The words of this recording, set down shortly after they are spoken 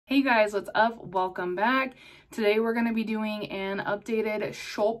Hey guys, what's up? Welcome back. Today we're going to be doing an updated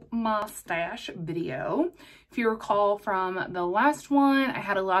Shop mustache video. If you recall from the last one, I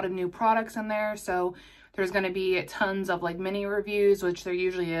had a lot of new products in there, so there's going to be tons of like mini reviews, which there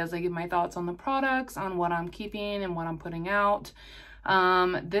usually is. I give my thoughts on the products, on what I'm keeping and what I'm putting out.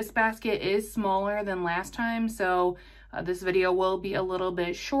 This basket is smaller than last time, so this video will be a little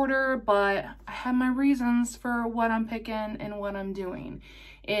bit shorter, but I have my reasons for what I'm picking and what I'm doing.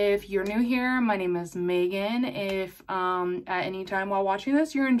 If you're new here, my name is Megan. If at any time while watching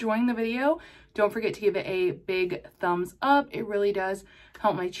this you're enjoying the video, don't forget to give it a big thumbs up. It really does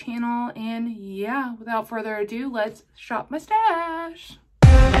help my channel. And yeah, without further ado, let's shop my stash.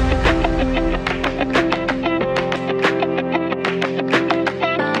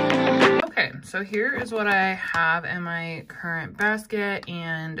 Okay, so here is what I have in my current basket,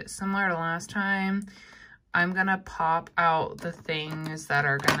 and similar to last time, I'm gonna pop out the things that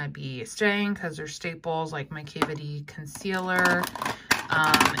are gonna be staying because they're staples, like my cavity concealer,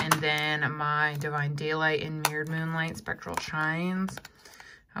 and then my Divine Daylight and Mirrored Moonlight Spectral Shines.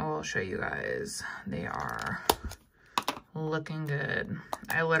 I will show you guys. They are looking good.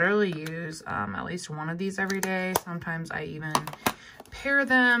 I literally use at least one of these every day. Sometimes I even pair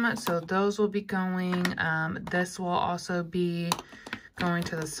them, so those will be going. This will also be going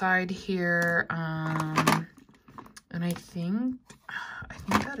to the side here, and I think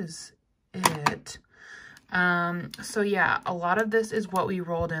that is it. So yeah, a lot of this is what we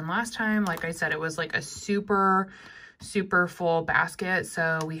rolled in last time. Like I said, it was like a super full basket,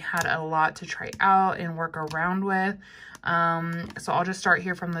 so we had a lot to try out and work around with. So I'll just start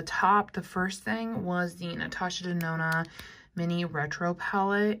here from the top. The first thing was the Natasha Denona mini retro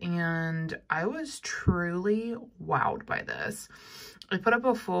palette, and I was truly wowed by this. I put up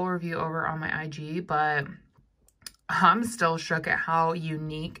a full review over on my IG, but I'm still shook at how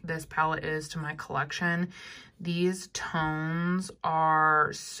unique this palette is to my collection. These tones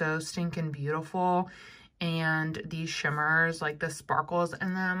are so stinking beautiful, and these shimmers, like the sparkles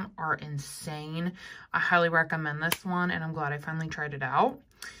in them, are insane. I highly recommend this one, and I'm glad I finally tried it out.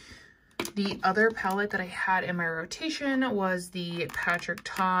 The other palette that I had in my rotation was the Patrick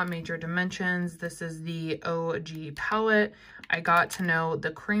Ta Major Dimensions. This is the OG palette. I got to know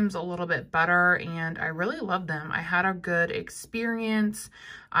the creams a little bit better, and I really love them. I had a good experience.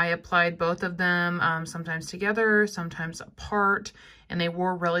 I applied both of them, sometimes together, sometimes apart, and they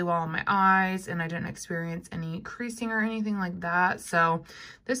wore really well on my eyes, and I didn't experience any creasing or anything like that. So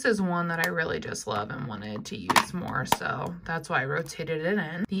this is one that I really just love and wanted to use more, so that's why I rotated it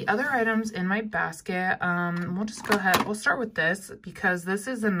in. The other items in my basket, we'll just go ahead, we'll start with this because this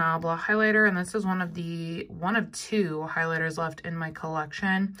is a Nabla highlighter, and this is one of two highlighters left in my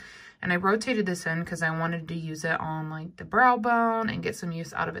collection. And I rotated this in because I wanted to use it on like the brow bone and get some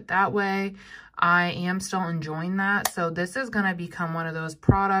use out of it that way. I am still enjoying that. So this is going to become one of those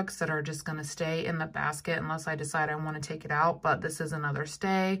products that are just going to stay in the basket unless I decide I want to take it out. But this is another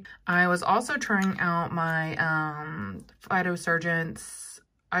stay. I was also trying out my Phytosurgence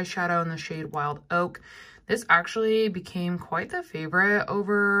eyeshadow in the shade Wild Oak. This actually became quite the favorite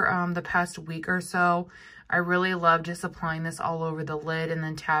over the past week or so. I really love just applying this all over the lid and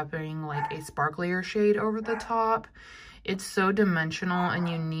then tapping like a sparklier shade over the top. It's so dimensional and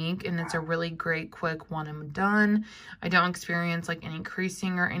unique, and it's a really great quick one and done. I don't experience like any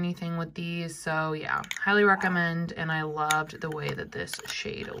creasing or anything with these, so yeah, highly recommend, and I loved the way that this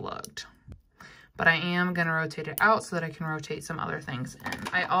shade looked. But I am going to rotate it out so that I can rotate some other things in.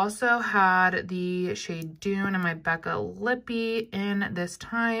 I also had the shade Dune and my Becca Lippy in this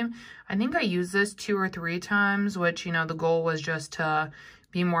time. I think I used this 2 or 3 times, which, you know, the goal was just to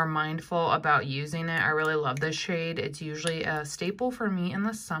be more mindful about using it. I really love this shade. It's usually a staple for me in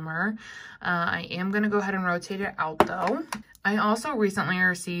the summer. I am going to go ahead and rotate it out though. I also recently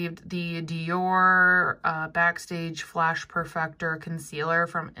received the Dior Backstage Flash Perfector Concealer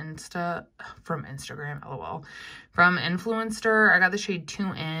from Instagram, lol. From Influencer. I got the shade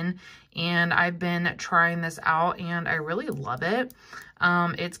 2N, and I've been trying this out, and I really love it.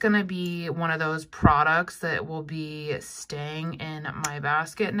 It's going to be one of those products that will be staying in my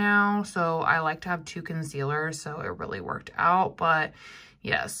basket now. So I like to have 2 concealers, so it really worked out. But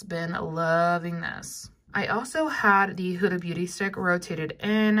yes, been loving this. I also had the Huda Beauty stick rotated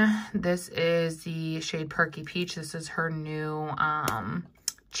in. This is the shade Perky Peach. This is her new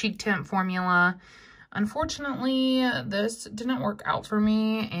cheek tint formula. Unfortunately, this didn't work out for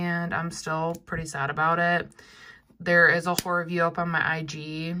me, and I'm still pretty sad about it. There is a whole review up on my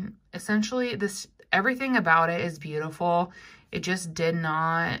IG. Essentially, everything about it is beautiful. It just did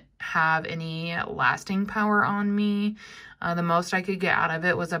not have any lasting power on me. The most I could get out of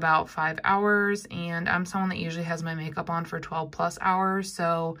it was about 5 hours, and I'm someone that usually has my makeup on for 12 plus hours,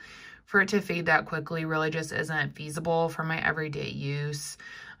 so for it to fade that quickly really just isn't feasible for my everyday use,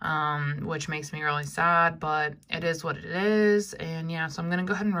 which makes me really sad, but it is what it is. And yeah, so I'm gonna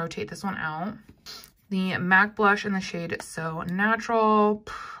go ahead and rotate this one out. The MAC blush in the shade So Natural.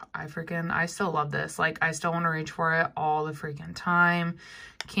 I still love this. Like, I still want to reach for it all the freaking time.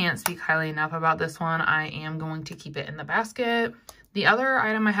 Can't speak highly enough about this one. I am going to keep it in the basket. The other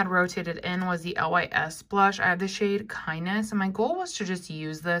item I had rotated in was the LYS blush. I have the shade Kindness, and my goal was to just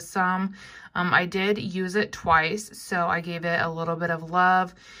use this some. I did use it twice, so I gave it a little bit of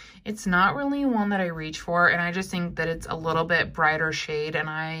love. It's not really one that I reach for, and I just think that it's a little bit brighter shade, and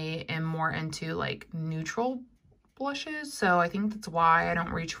I am more into like neutral blushes, so I think that's why I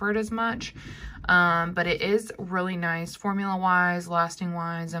don't reach for it as much. But it is really nice formula wise, lasting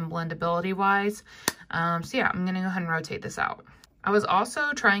wise, and blendability wise. So yeah, I'm gonna go ahead and rotate this out. I was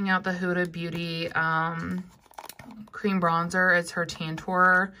also trying out the Huda Beauty cream bronzer. It's her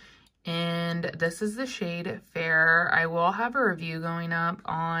Tantour, and this is the shade Fair. I will have a review going up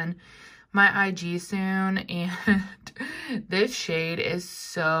on my IG soon, and this shade is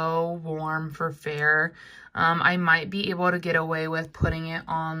so warm for fair. I might be able to get away with putting it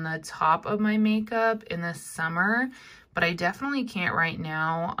on the top of my makeup in the summer, but I definitely can't right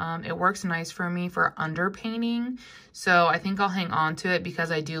now. It works nice for me for underpainting, so I think I'll hang on to it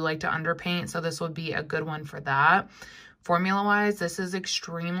because I do like to underpaint, so this would be a good one for that. Formula wise, this is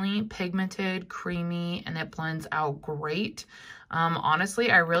extremely pigmented, creamy, and it blends out great. Honestly,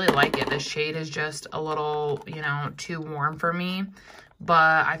 I really like it. This shade is just a little, you know, too warm for me,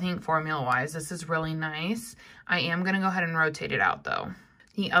 but I think formula wise, this is really nice. I am going to go ahead and rotate it out though.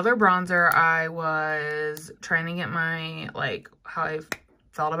 The other bronzer I was trying to get my, like, how I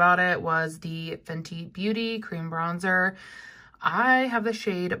felt about it was the Fenty Beauty cream bronzer. I have the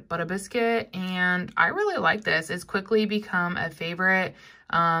shade Butter Biscuit, and I really like this. It's quickly become a favorite.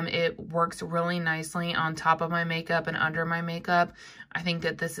 It works really nicely on top of my makeup and under my makeup. I think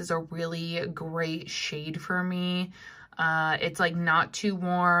that this is a really great shade for me. It's like not too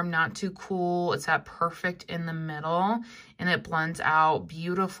warm, not too cool. It's that perfect in the middle, and it blends out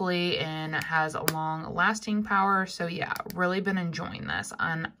beautifully and has a long lasting power. So yeah, really been enjoying this.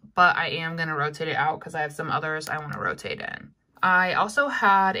 But I am going to rotate it out because I have some others I want to rotate in. I also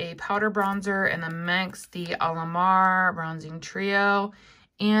had a powder bronzer in the mix, the Alamar Bronzing Trio,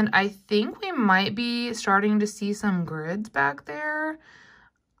 and I think we might be starting to see some grids back there.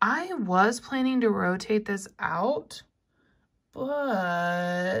 I was planning to rotate this out,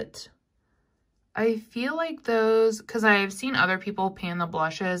 but I feel like those, because I've seen other people pan the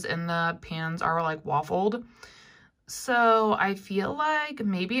blushes and the pans are like waffled. So I feel like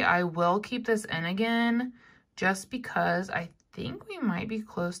maybe I will keep this in again just because I think we might be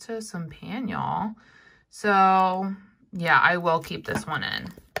close to some pan, y'all. So yeah, I will keep this one in.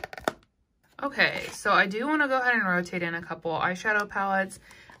 Okay, so I do want to go ahead and rotate in a couple eyeshadow palettes.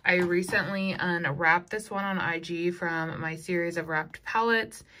 I recently unwrapped this one on IG from my series of wrapped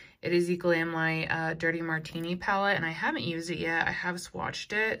palettes. It is the Glamlight Dirty Martini palette, and I haven't used it yet. I have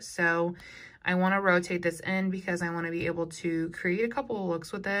swatched it, so I want to rotate this in because I want to be able to create a couple of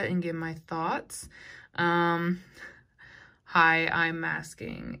looks with it and give my thoughts. Hi, I'm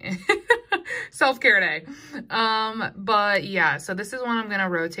masking. Self-care day. But yeah, so this is one I'm going to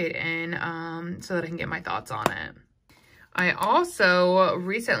rotate in so that I can get my thoughts on it. I also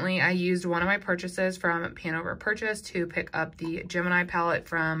recently, I used one of my purchases from Pan Over Purchase to pick up the Gemini palette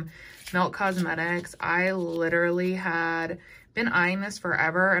from Milk Cosmetics. I literally had been eyeing this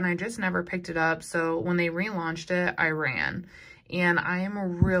forever and I just never picked it up. So when they relaunched it, I ran. And I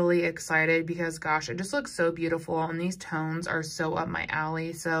am really excited because, gosh, it just looks so beautiful. And these tones are so up my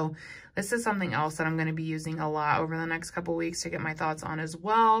alley. So this is something else that I'm going to be using a lot over the next couple weeks to get my thoughts on as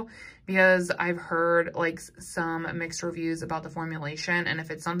well. Because I've heard like some mixed reviews about the formulation. And if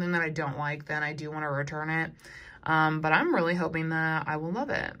it's something that I don't like, then I do want to return it. But I'm really hoping that I will love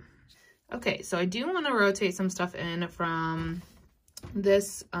it. Okay, so I do want to rotate some stuff in from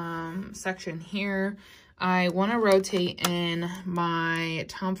this section here. I want to rotate in my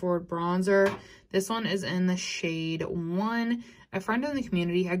Tom Ford bronzer. This one is in the shade 1. A friend in the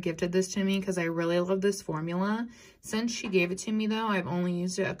community had gifted this to me because I really love this formula. Since she gave it to me though, I've only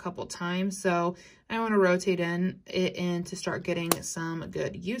used it a couple times. So I want to rotate it in to start getting some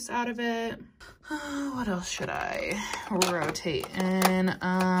good use out of it. What else should I rotate in?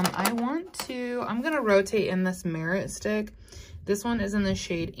 I'm going to rotate in this Merit stick. This one is in the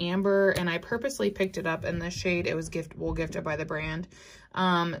shade Amber, and I purposely picked it up in this shade. It was gifted by the brand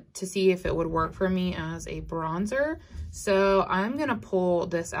to see if it would work for me as a bronzer. So I'm gonna pull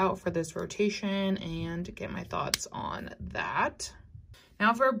this out for this rotation and get my thoughts on that.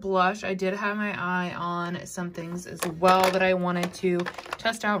 Now for blush, I did have my eye on some things as well that I wanted to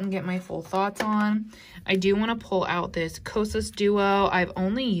test out and get my full thoughts on. I do want to pull out this Kosas Duo. I've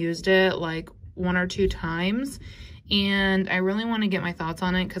only used it like 1 or 2 times, and I really want to get my thoughts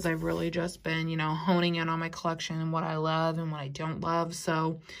on it because I've really just been, you know, honing in on my collection and what I love and what I don't love.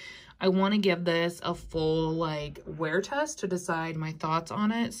 So I want to give this a full like wear test to decide my thoughts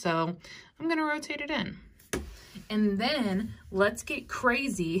on it. So I'm going to rotate it in. And then let's get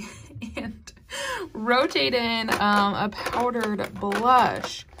crazy and rotate in a powdered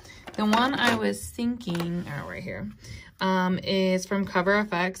blush. The one I was thinking, right here, is from Cover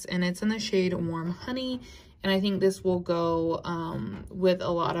FX, and it's in the shade Warm Honey. And I think this will go with a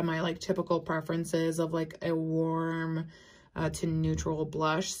lot of my like typical preferences of like a warm to neutral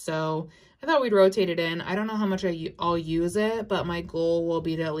blush. So I thought we'd rotate it in. I don't know how much I'll use it, but my goal will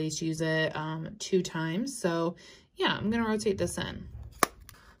be to at least use it 2 times. So yeah, I'm gonna rotate this in.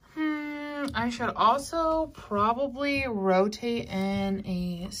 I should also probably rotate in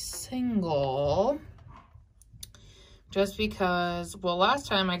a single, just because, well, last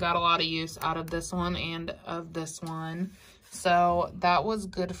time I got a lot of use out of this one and of this one, so that was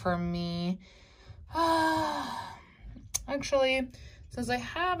good for me. Actually, since I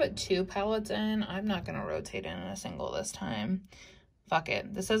have 2 palettes in, I'm not gonna rotate in a single this time. Fuck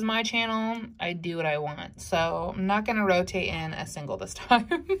it. This is my channel. I do what I want. So I'm not going to rotate in a single this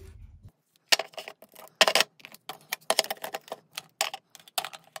time.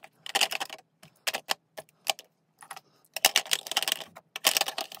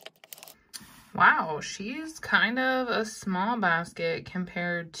 Wow, she's kind of a small basket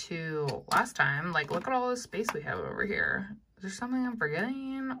compared to last time. Like, look at all this space we have over here. Is there something I'm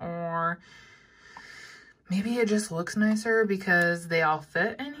forgetting? Or maybe it just looks nicer because they all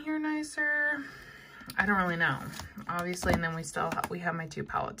fit in here nicer. I don't really know. Obviously, and then we have my 2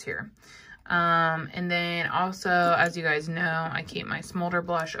 palettes here. And then also, as you guys know, I keep my Smolder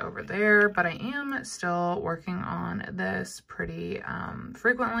blush over there, but I am still working on this pretty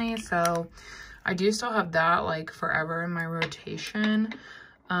frequently. So I do still have that like forever in my rotation.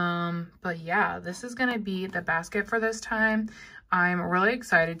 But yeah, this is gonna be the basket for this time. I'm really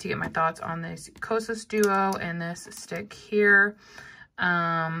excited to get my thoughts on this Kosas Duo and this stick here.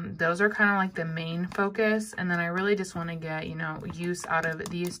 Those are kind of like the main focus. And then I really just want to get, you know, use out of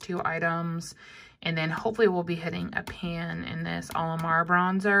these 2 items. And then hopefully we'll be hitting a pan in this Alamar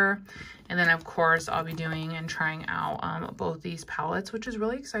bronzer. And then of course I'll be doing and trying out both these palettes, which is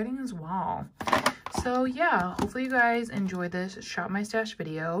really exciting as well. So yeah, hopefully you guys enjoy this Shop My Stash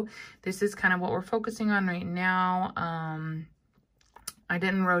video. This is kind of what we're focusing on right now. I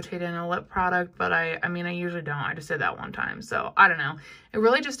didn't rotate in a lip product, but I mean, I usually don't. I just did that one time. So I don't know. It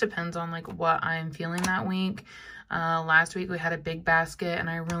really just depends on like what I'm feeling that week. Last week we had a big basket and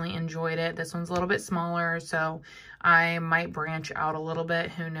I really enjoyed it. This one's a little bit smaller, so I might branch out a little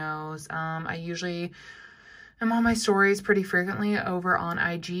bit. Who knows? I usually am on my stories pretty frequently over on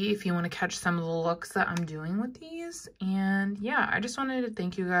IG if you want to catch some of the looks that I'm doing with these. And yeah, I just wanted to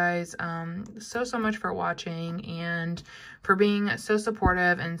thank you guys so much for watching and for being so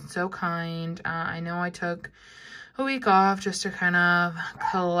supportive and so kind. I know I took a week off just to kind of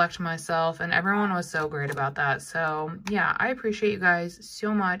collect myself, and everyone was so great about that. So yeah, I appreciate you guys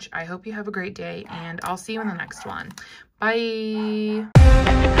so much. I hope you have a great day, and I'll see you in the next one. Bye.